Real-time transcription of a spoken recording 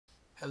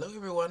Hello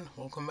everyone,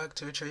 welcome back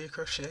to Atreyu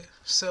Crochet.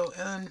 So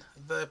in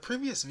the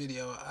previous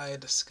video I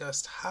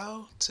discussed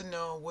how to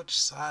know which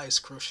size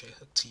crochet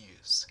hook to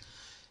use.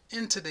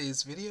 In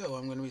today's video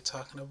I'm going to be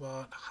talking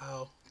about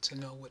how to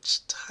know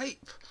which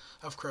type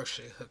of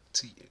crochet hook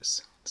to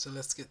use. So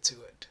let's get to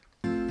it.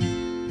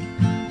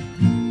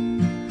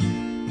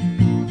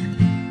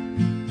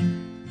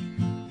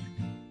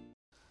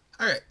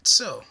 Alright,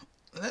 so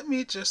let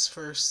me just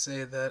first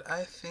say that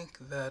I think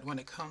that when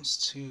it comes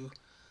to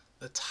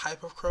the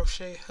type of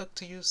crochet hook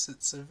to use,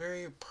 it's a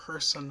very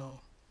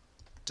personal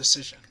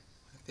decision.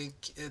 I think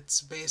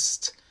it's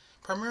based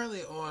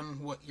primarily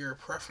on what your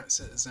preference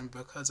is, and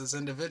because as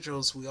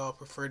individuals we all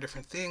prefer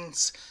different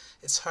things,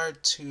 it's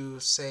hard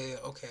to say,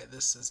 okay,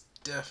 this is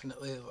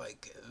definitely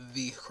like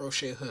the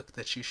crochet hook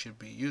that you should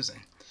be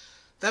using.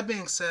 That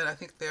being said, I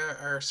think there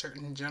are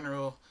certain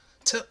general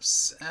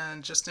tips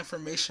and just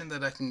information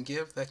that I can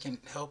give that can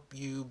help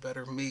you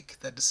better make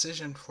that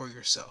decision for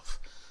yourself.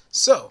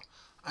 So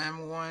I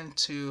am going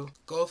to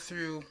go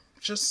through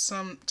just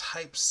some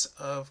types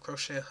of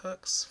crochet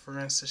hooks. For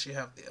instance, you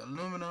have the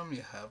aluminum,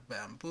 you have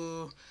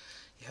bamboo,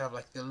 you have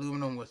like the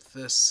aluminum with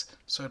this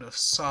sort of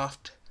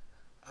soft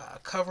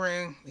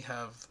covering, you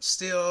have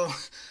steel,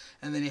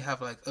 and then you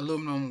have like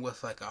aluminum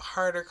with like a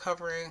harder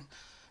covering.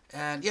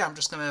 And yeah, I'm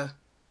just gonna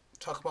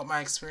talk about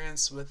my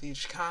experience with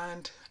each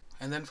kind,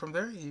 and then from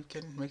there you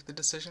can make the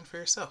decision for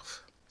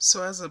yourself.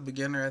 So as a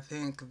beginner, I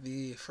think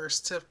the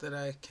first tip that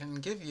I can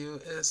give you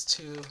is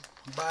to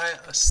buy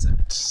a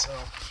set. So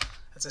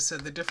as I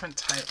said, the different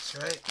types,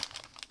 right?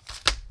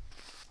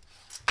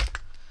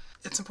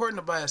 It's important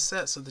to buy a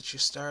set so that you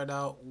start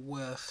out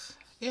with,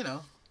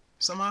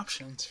 some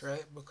options,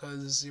 right?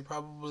 Because you're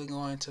probably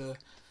going to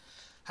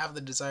have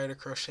the desire to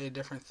crochet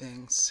different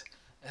things,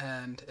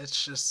 and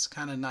it's just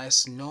kind of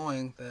nice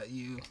knowing that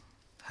you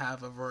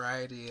have a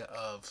variety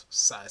of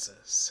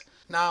sizes.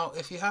 Now,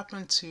 if you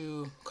happen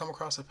to come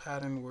across a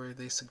pattern where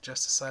they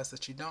suggest a size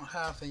that you don't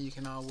have, then you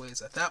can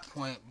always, at that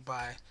point,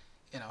 buy,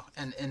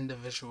 an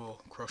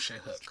individual crochet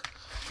hook.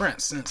 For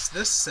instance,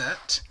 this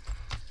set,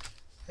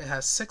 it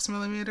has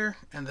 6mm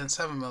and then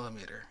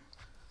 7mm.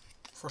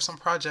 For some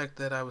project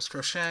that I was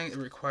crocheting, it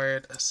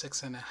required a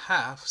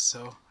 6.5,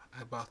 so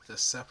I bought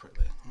this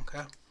separately,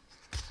 okay?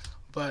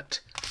 But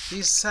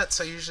these sets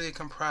are usually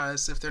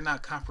comprised, if they're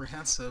not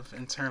comprehensive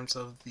in terms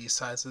of the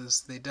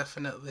sizes, they're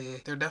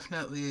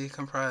definitely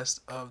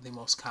comprised of the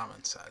most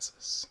common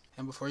sizes.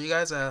 And before you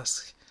guys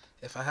ask,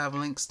 if I have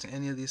links to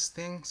any of these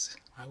things,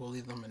 I will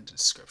leave them in the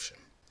description.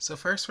 So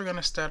first we're going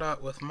to start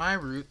out with my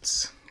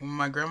roots.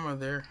 My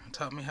grandmother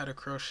taught me how to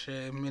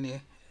crochet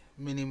many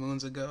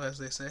moons ago, as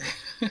they say.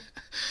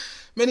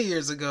 Many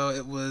years ago,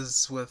 it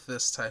was with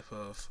this type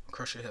of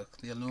crochet hook,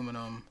 the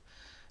aluminum.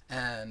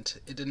 And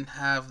it didn't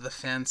have the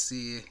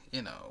fancy,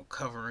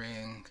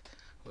 covering,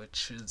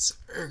 which is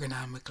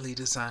ergonomically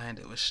designed.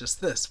 It was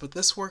just this. But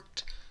this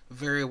worked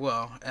very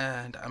well,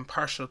 and I'm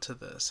partial to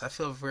this. I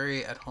feel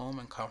very at home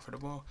and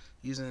comfortable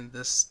using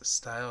this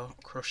style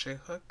crochet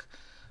hook,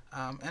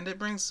 and it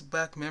brings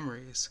back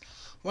memories.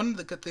 One of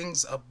the good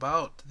things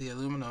about the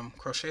aluminum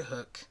crochet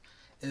hook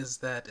is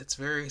that it's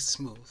very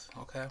smooth,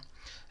 okay?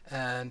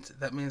 And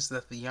that means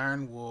that the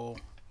yarn will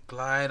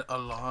glide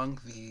along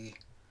the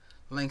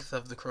length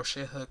of the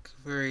crochet hook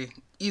very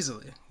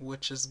easily,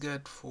 which is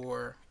good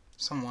for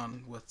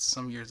someone with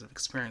some years of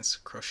experience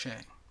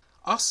crocheting.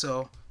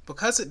 Also,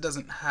 because it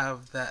doesn't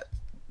have that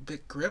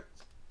big grip,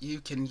 you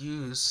can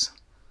use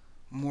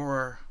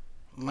more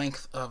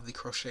length of the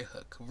crochet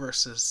hook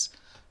versus,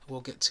 we'll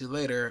get to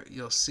later,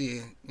 you'll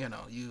see,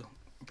 you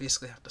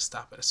basically have to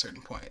stop at a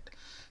certain point.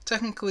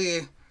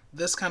 Technically,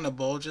 this kind of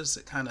bulges,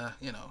 it kind of,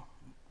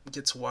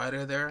 gets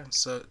wider there,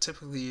 so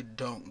typically you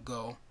don't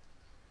go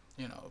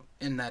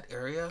in that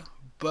area,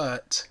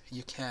 but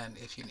you can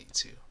if you need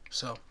to.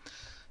 So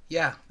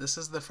yeah, this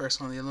is the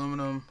first one, the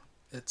aluminum.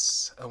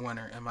 It's a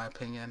winner in my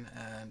opinion,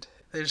 and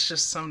there's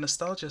just some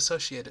nostalgia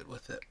associated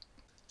with it.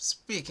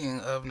 Speaking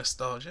of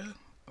nostalgia,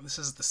 this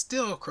is the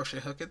steel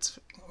crochet hook. It's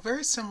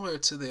very similar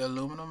to the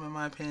aluminum in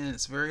my opinion.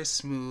 It's very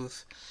smooth,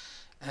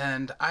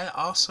 and I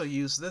also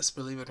use this,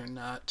 believe it or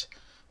not,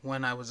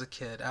 when I was a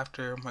kid.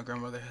 After my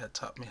grandmother had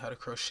taught me how to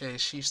crochet,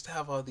 she used to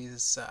have all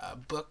these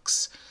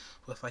books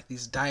with like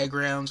these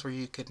diagrams where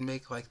you could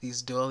make like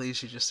these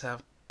doilies. You just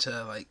have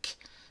to like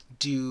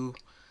do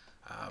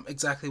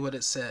exactly what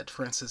it said.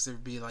 For instance, there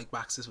would be like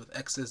boxes with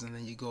X's, and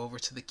then you go over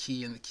to the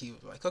key, and the key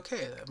would be like,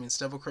 okay, that means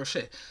double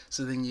crochet.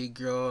 So then you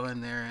go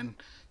in there, and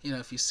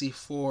if you see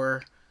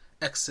 4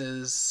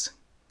 X's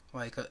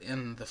like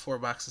in the 4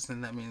 boxes,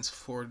 then that means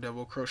 4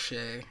 double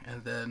crochet,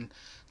 and then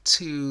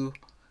 2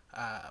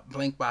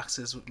 blank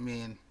boxes would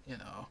mean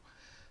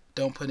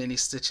don't put any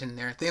stitch in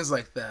there, things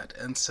like that.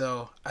 And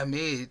so I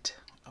made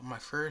my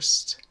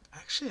first,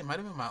 actually it might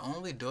have been my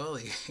only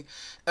doily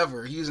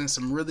ever, using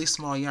some really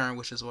small yarn,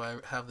 which is why I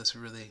have this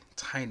really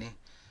tiny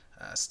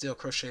steel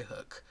crochet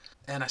hook,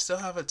 and I still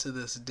have it to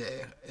this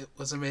day. It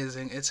was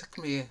amazing. It took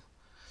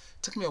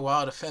me a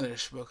while to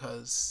finish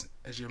because,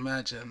 as you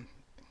imagine,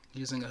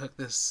 using a hook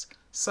this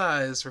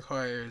size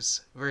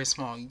requires very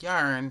small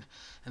yarn,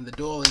 and the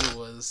dolly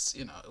was,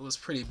 it was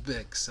pretty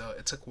big, so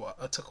it took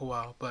a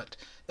while, but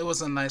it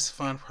was a nice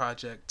fun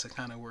project to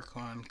kind of work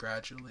on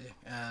gradually.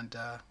 And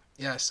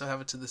yeah, I still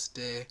have it to this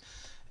day,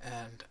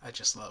 and I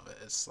just love it.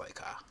 It's like,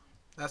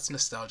 that's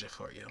nostalgia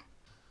for you.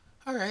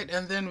 All right,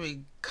 and then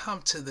we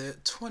come to the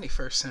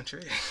 21st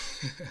century.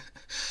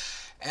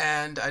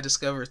 And I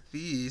discovered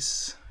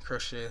these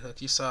crochet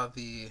hook. You saw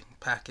the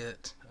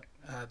packet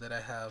that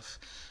I have,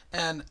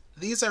 and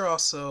these are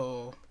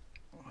also,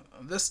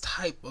 this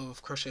type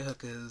of crochet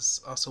hook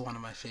is also one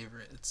of my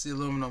favorite. It's the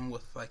aluminum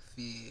with like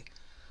the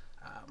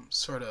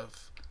sort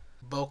of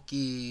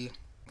bulky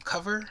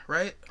cover,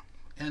 right?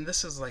 And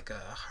this is like a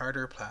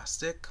harder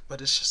plastic,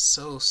 but it's just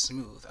so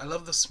smooth. I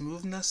love the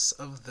smoothness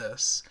of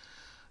this,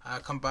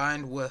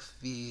 combined with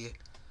the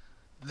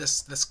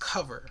this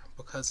cover,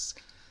 because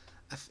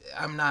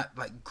I'm not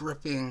like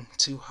gripping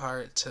too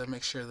hard to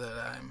make sure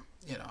that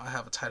I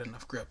have a tight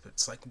enough grip.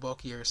 It's like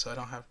bulkier, so I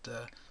don't have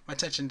to, my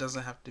tension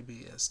doesn't have to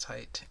be as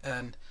tight.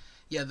 And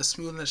yeah, the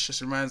smoothness just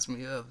reminds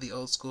me of the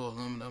old school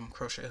aluminum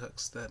crochet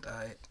hooks that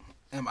I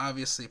am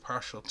obviously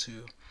partial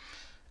to.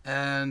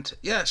 And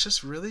yeah, it's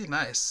just really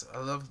nice. I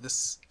love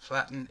this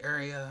flattened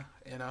area,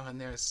 and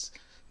there's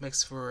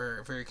makes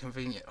for very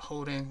convenient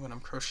holding when I'm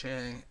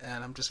crocheting,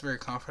 and I'm just very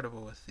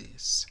comfortable with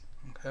these.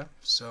 Okay,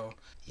 so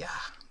yeah,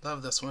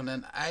 love this one.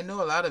 And I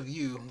know a lot of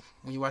you,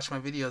 when you watch my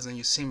videos and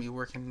you see me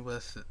working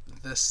with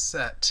this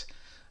set,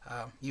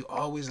 you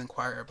always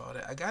inquire about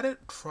it. I got it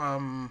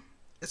from,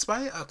 it's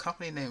by a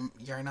company named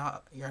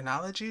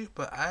Yarnology,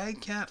 but I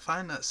can't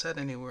find that set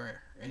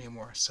anywhere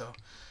anymore, so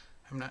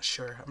I'm not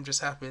sure. I'm just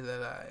happy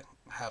that I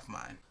have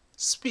mine.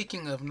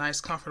 Speaking of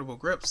nice comfortable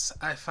grips,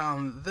 I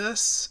found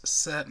this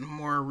set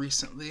more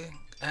recently,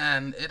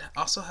 and it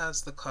also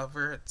has the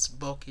cover. It's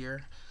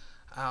bulkier,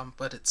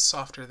 but it's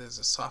softer. There's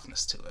a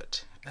softness to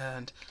it.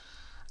 And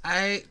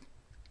I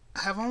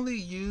have only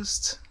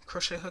used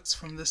crochet hooks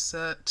from this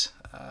set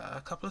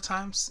a couple of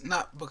times,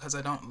 not because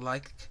I don't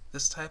like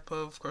this type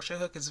of crochet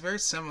hook. It's very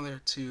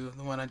similar to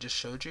the one I just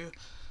showed you.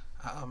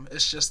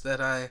 It's just that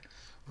I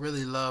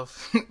really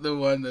love the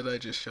one that I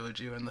just showed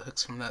you and the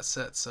hooks from that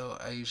set, so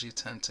I usually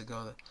tend to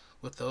go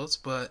with those.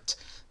 But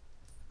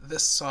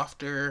this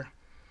softer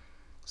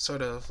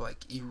sort of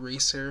like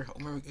eraser,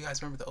 you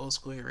guys remember the old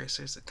school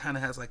erasers? It kind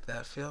of has like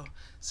that feel,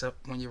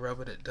 except when you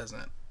rub it, it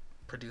doesn't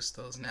produce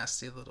those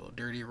nasty little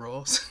dirty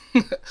rolls.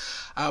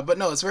 But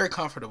no, it's very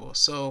comfortable.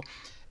 So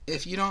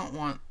if you don't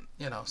want,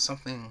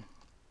 something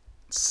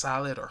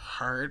solid or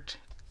hard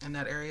in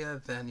that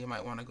area, then you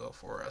might want to go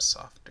for a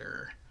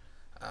softer,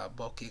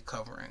 bulky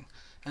covering.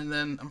 And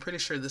then I'm pretty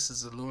sure this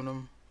is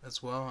aluminum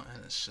as well,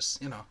 and it's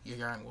just, your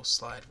yarn will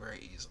slide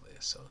very easily.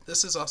 So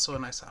this is also a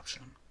nice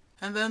option.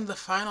 And then the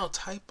final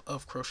type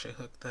of crochet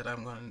hook that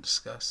I'm going to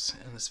discuss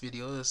in this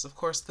video is, of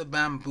course, the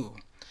bamboo.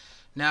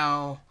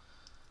 Now,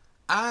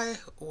 I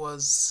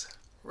was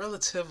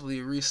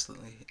relatively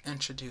recently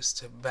introduced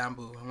to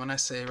bamboo, and when I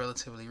say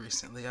relatively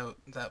recently, that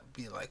would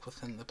be like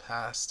within the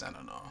past, I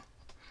don't know,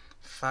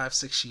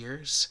 5-6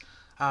 years.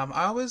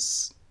 I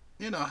always,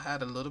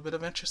 had a little bit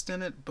of interest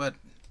in it, but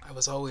I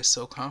was always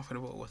so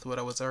comfortable with what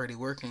I was already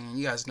working, and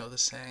you guys know the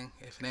saying,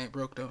 if it ain't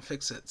broke, don't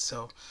fix it.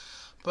 So,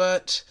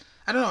 but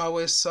I don't know, I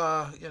always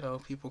saw,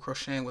 people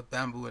crocheting with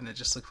bamboo, and it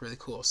just looked really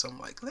cool. So I'm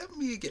like, let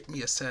me get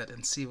me a set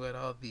and see what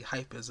all the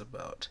hype is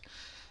about.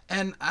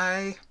 And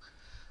I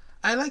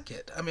like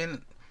it. I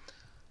mean,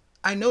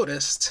 I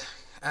noticed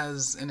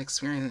as an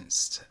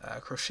experienced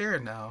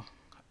crocheter now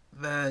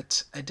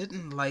that I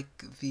didn't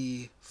like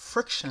the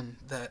friction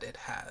that it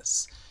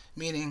has,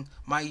 meaning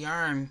my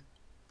yarn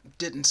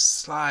didn't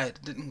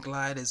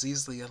glide as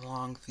easily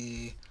along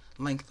the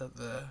length of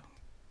the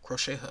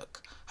crochet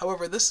hook.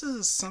 However, this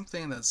is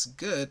something that's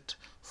good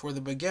for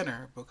the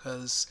beginner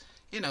because,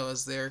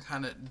 as they're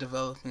kind of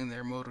developing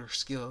their motor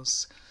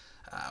skills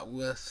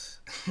with,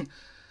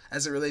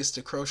 as it relates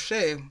to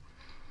crochet,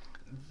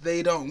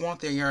 they don't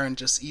want their yarn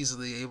just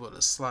easily able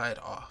to slide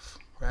off,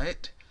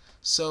 right?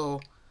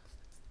 So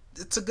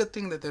it's a good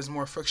thing that there's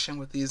more friction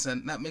with these,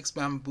 and that makes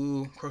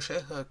bamboo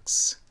crochet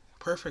hooks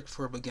perfect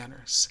for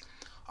beginners.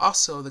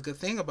 Also, the good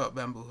thing about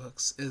bamboo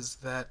hooks is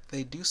that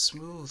they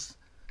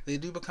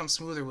do become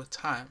smoother with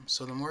time.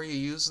 So the more you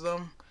use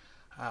them,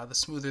 the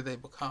smoother they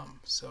become.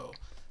 So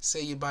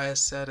say you buy a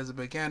set as a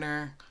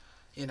beginner,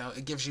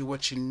 it gives you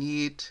what you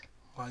need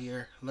while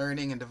you're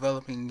learning and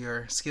developing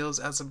your skills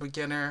as a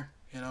beginner,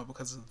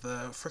 because of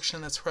the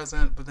friction that's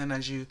present. But then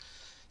as you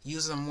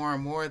use them more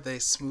and more, they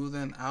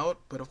smoothen out.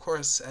 But of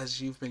course,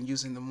 as you've been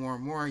using them more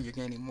and more, you're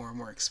gaining more and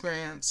more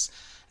experience,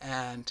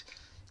 and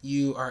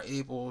you are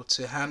able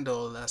to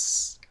handle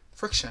less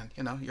friction.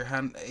 You're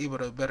able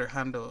to better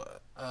handle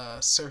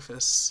a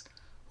surface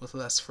with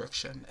less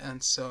friction.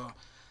 And so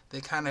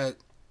they kind of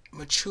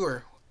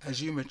mature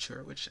as you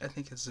mature, which I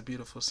think is a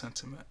beautiful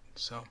sentiment.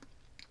 So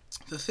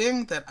the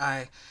thing that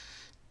I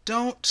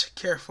don't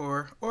care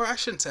for, or I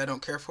shouldn't say I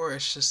don't care for,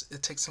 it's just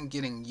it takes some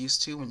getting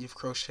used to when you've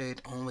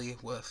crocheted only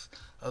with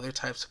other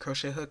types of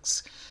crochet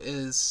hooks,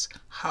 is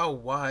how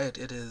wide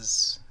it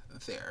is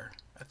there.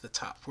 at the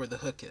top where the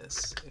hook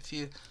is. If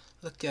you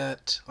look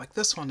at like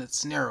this one,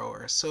 it's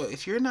narrower. So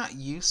if you're not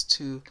used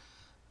to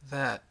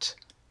that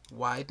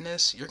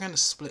wideness, you're going to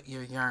split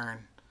your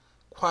yarn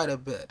quite a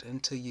bit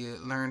until you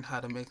learn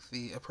how to make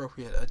the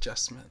appropriate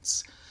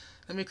adjustments.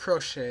 Let me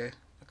crochet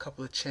a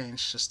couple of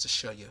chains just to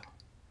show you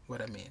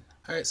what I mean.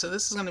 Alright, so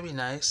this is going to be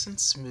nice and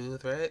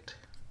smooth, right?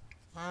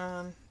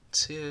 1,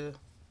 2,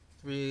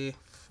 3,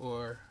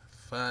 4,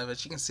 5.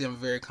 As you can see, I'm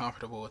very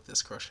comfortable with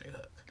this crochet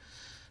hook.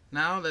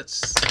 Now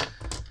let's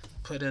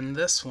put in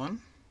this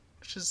one,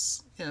 which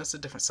is, it's a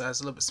different size,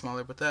 a little bit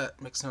smaller, but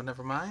that makes no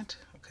never mind.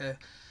 Okay,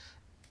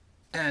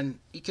 and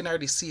you can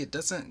already see it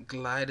doesn't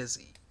glide as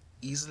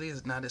easily,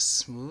 it's not as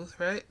smooth,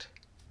 right?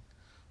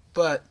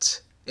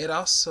 But it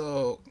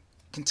also, you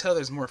can tell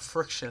there's more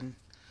friction,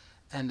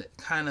 and it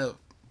kind of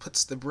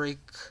puts the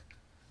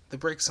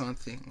brakes on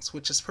things,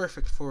 which is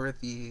perfect for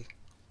the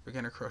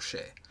beginner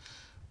crochet.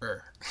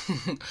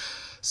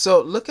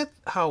 So look at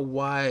how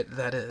wide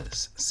that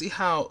is. See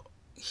how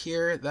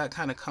here that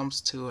kind of comes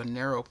to a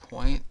narrow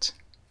point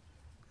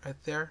right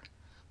there,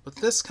 but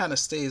this kind of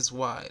stays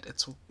wide.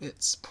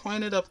 It's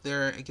pointed up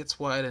there, it gets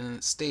wide, and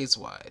it stays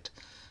wide.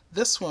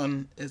 This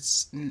one,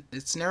 it's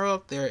narrow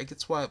up there, it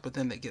gets wide, but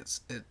then it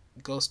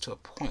goes to a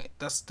point.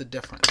 That's the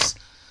difference.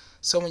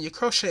 So when you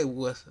crochet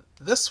with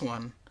this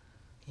one,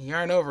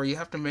 yarn over, you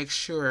have to make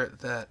sure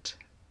that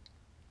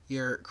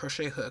your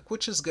crochet hook,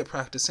 which is good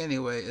practice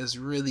anyway, is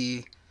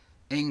really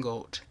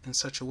angled in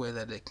such a way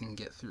that it can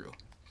get through.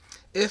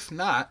 If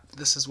not,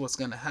 this is what's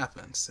going to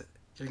happen. So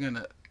you're going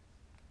to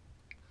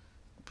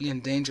be in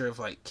danger of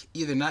like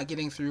either not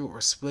getting through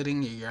or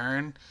splitting your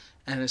yarn,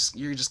 and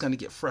you're just going to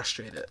get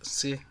frustrated.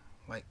 See,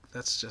 like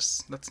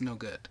that's no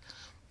good.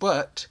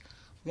 But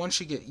once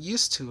you get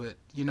used to it,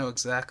 you know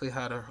exactly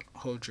how to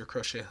hold your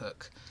crochet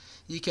hook.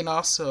 You can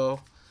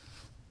also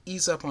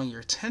ease up on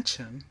your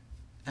tension,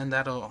 and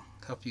that'll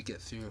help you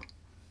get through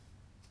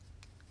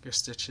your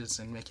stitches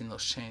and making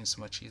those chains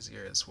much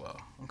easier as well.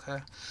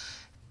 Okay,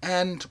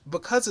 and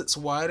because it's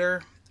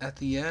wider at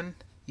the end,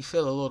 you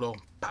feel a little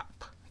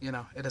pop.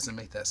 It doesn't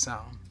make that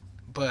sound,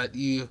 but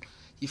you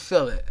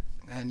feel it,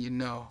 and you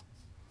know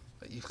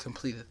that you've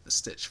completed the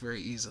stitch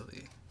very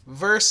easily.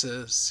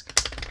 Versus,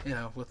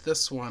 with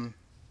this one,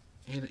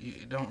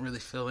 you don't really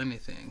feel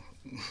anything.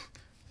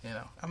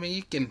 I mean,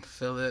 you can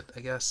feel it, I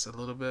guess, a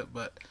little bit,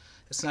 but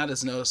it's not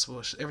as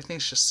noticeable.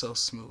 Everything's just so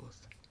smooth.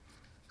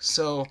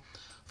 So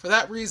for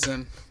that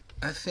reason,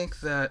 I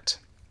think that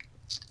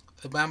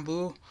the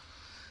bamboo,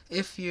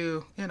 if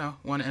you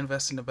want to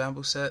invest in a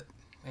bamboo set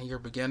and you're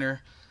a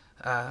beginner,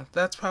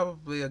 that's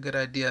probably a good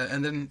idea.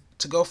 And then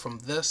to go from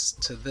this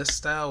to this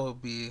style will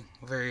be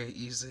very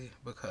easy,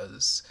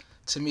 because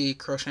to me,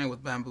 crocheting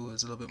with bamboo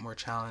is a little bit more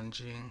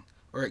challenging,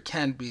 or it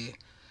can be,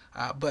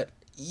 but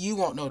you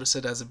won't notice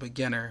it as a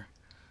beginner,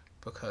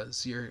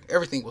 because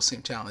everything will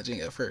seem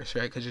challenging at first,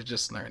 right? Because you're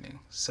just learning.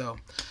 So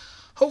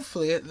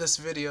hopefully this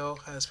video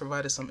has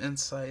provided some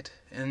insight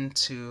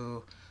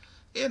into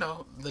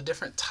the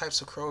different types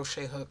of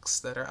crochet hooks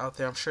that are out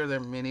there. I'm sure there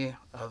are many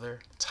other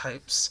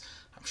types.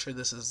 I'm sure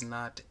this is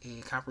not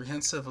a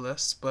comprehensive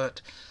list,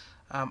 but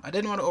I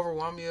didn't want to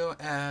overwhelm you,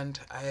 and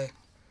I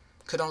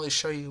could only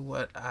show you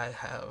what I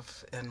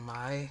have in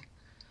my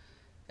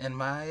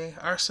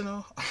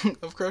arsenal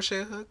of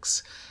crochet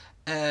hooks,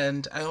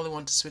 and I only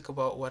want to speak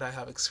about what I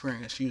have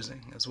experience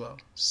using as well.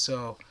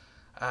 So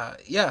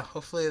yeah,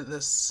 hopefully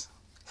this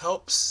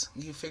helps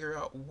you figure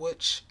out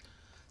which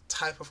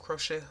type of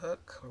crochet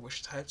hook or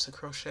which types of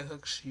crochet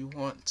hooks you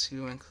want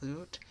to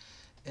include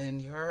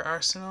in your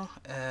arsenal.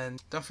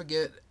 And don't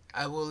forget,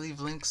 I will leave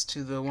links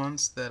to the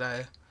ones that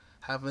I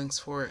have links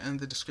for in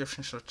the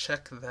description, so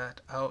check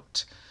that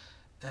out.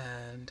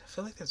 And I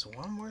feel like there's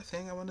one more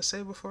thing I want to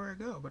say before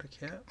I go, but I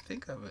can't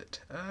think of it.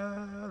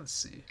 Let's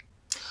see.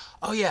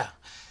 Oh yeah,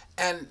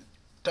 and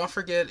don't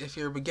forget, if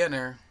you're a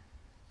beginner,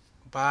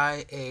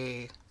 buy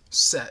a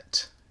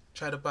set.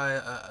 Try to buy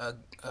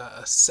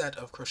a set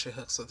of crochet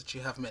hooks so that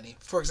you have many.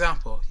 For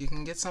example, you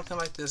can get something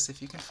like this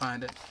if you can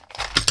find it,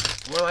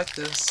 or like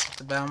this,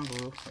 the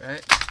bamboo,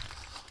 right?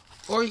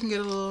 Or you can get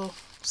a little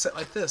set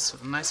like this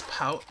with a nice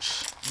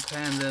pouch.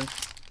 Okay, and then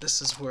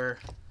this is where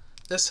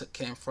this hook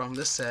came from.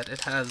 This set,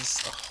 it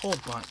has a whole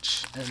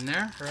bunch in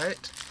there,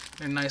 right?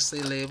 They're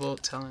nicely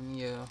labeled, telling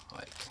you,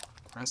 like,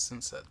 for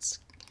instance, that's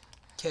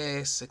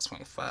K,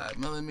 6.5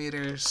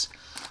 millimeters.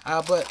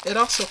 But it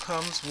also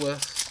comes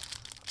with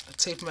a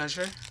tape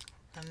measure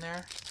in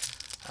there,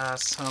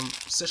 some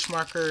stitch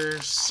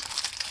markers,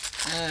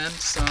 and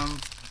some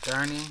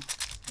darning,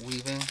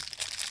 weaving,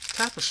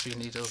 tapestry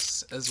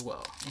needles as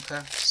well.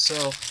 Okay, so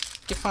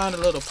you can find a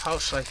little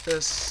pouch like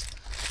this.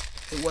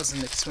 It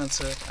wasn't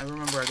expensive. I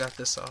remember I got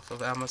this off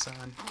of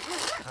Amazon.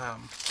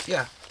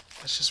 Yeah,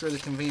 it's just really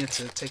convenient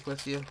to take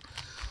with you.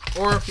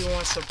 Or if you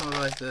want something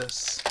like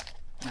this,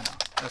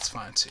 that's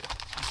fine too.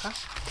 Okay?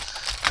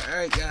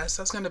 Alright guys,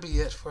 that's going to be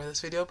it for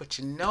this video, but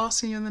I'll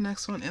see you in the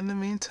next one. In the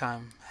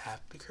meantime,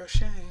 happy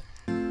crocheting.